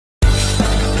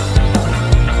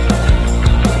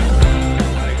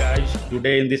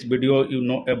Today in this video you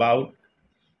know about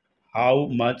how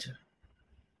much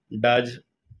does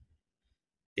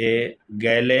a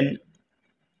gallon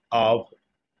of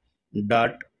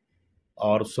dirt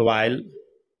or soil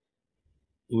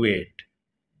weight.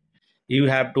 You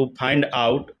have to find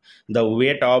out the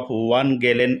weight of 1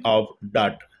 gallon of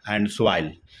dirt and soil.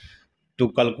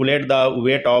 To calculate the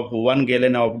weight of 1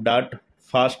 gallon of dirt,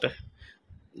 first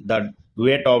the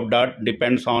weight of dirt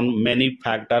depends on many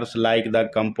factors like the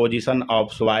composition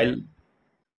of soil,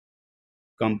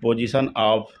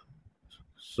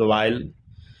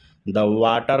 the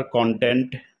water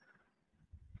content,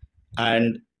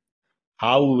 and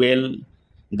how well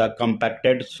the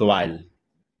compacted soil.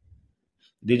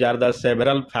 These are the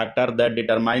several factors that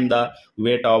determine the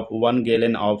weight of 1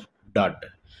 gallon of dirt.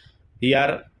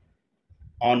 Here,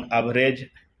 on average,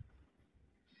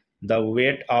 the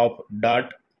weight of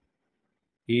dirt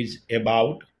is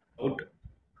about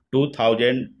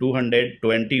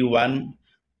 2,221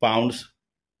 pounds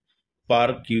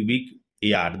per cubic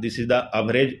yard. This is the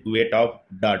average weight of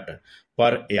dirt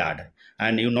per yard.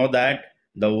 And you know that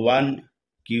the 1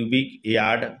 cubic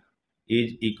yard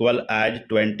is equal as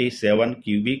 27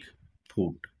 cubic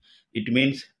foot. It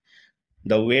means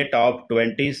the weight of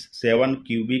 27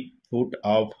 cubic foot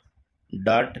of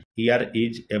dirt here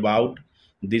is about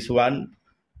this one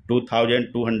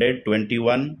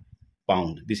 2221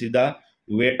 pound. This is the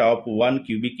weight of 1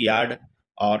 cubic yard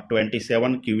or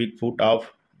 27 cubic foot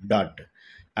of dirt,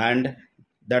 and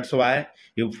that's why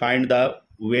you find the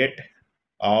weight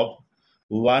of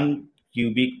 1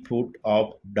 cubic foot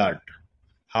of dirt.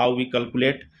 How we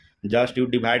calculate? Just you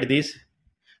divide this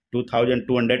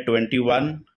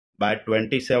 2221 by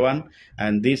 27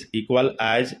 and this equal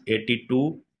as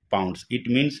 82 pounds. It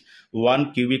means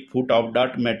 1 cubic foot of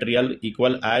dirt material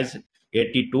equal as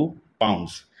 82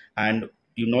 pounds, and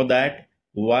you know that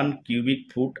 1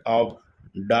 cubic foot of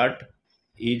dirt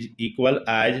is equal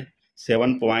as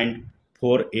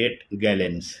 7.48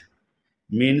 gallons.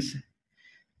 Means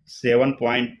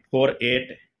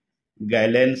 7.48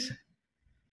 gallons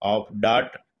of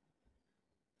dirt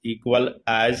equal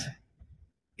as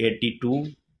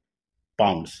 82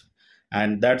 pounds,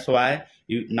 and that's why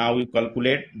now you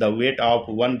calculate the weight of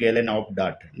 1 gallon of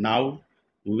dirt. Now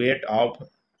weight of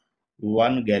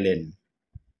 1 gallon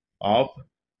of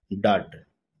dirt,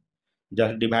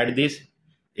 just divide this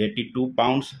 82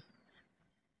 pounds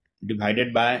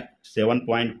divided by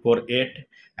 7.48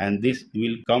 and this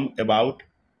will come about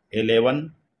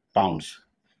 11 pounds.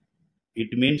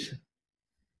 It means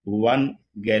 1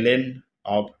 gallon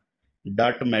of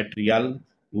dirt material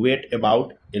weight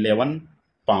about 11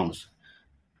 pounds.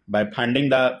 By finding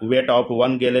the weight of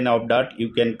 1 gallon of dirt,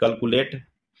 you can calculate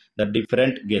the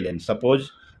different gallons.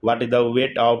 Suppose what is the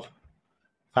weight of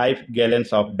 5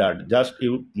 gallons of dirt. Just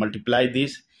you multiply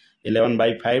this 11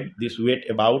 by 5. This weight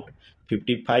about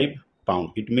 55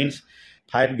 pound. It means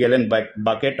 5 gallon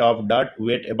bucket of dirt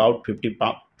weight about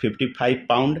 55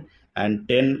 pound, and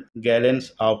 10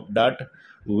 gallons of dirt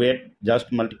weight,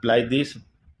 just multiply this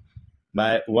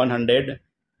by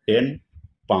 110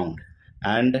 pound,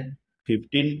 and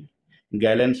 15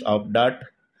 gallons of dirt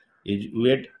is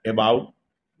weight about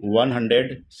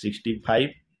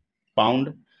 165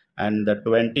 pound, and the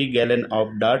 20 gallon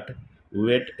of dirt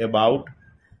weight about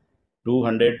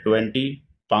 220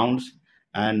 pounds,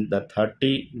 and the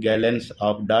 30 gallons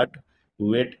of dirt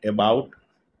weight about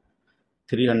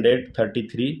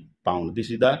 333 pounds. This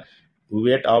is the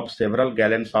weight of several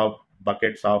gallons of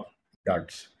buckets of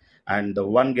dirt, and the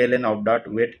 1 gallon of dirt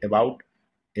weight about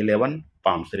 11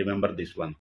 pounds. Remember this one.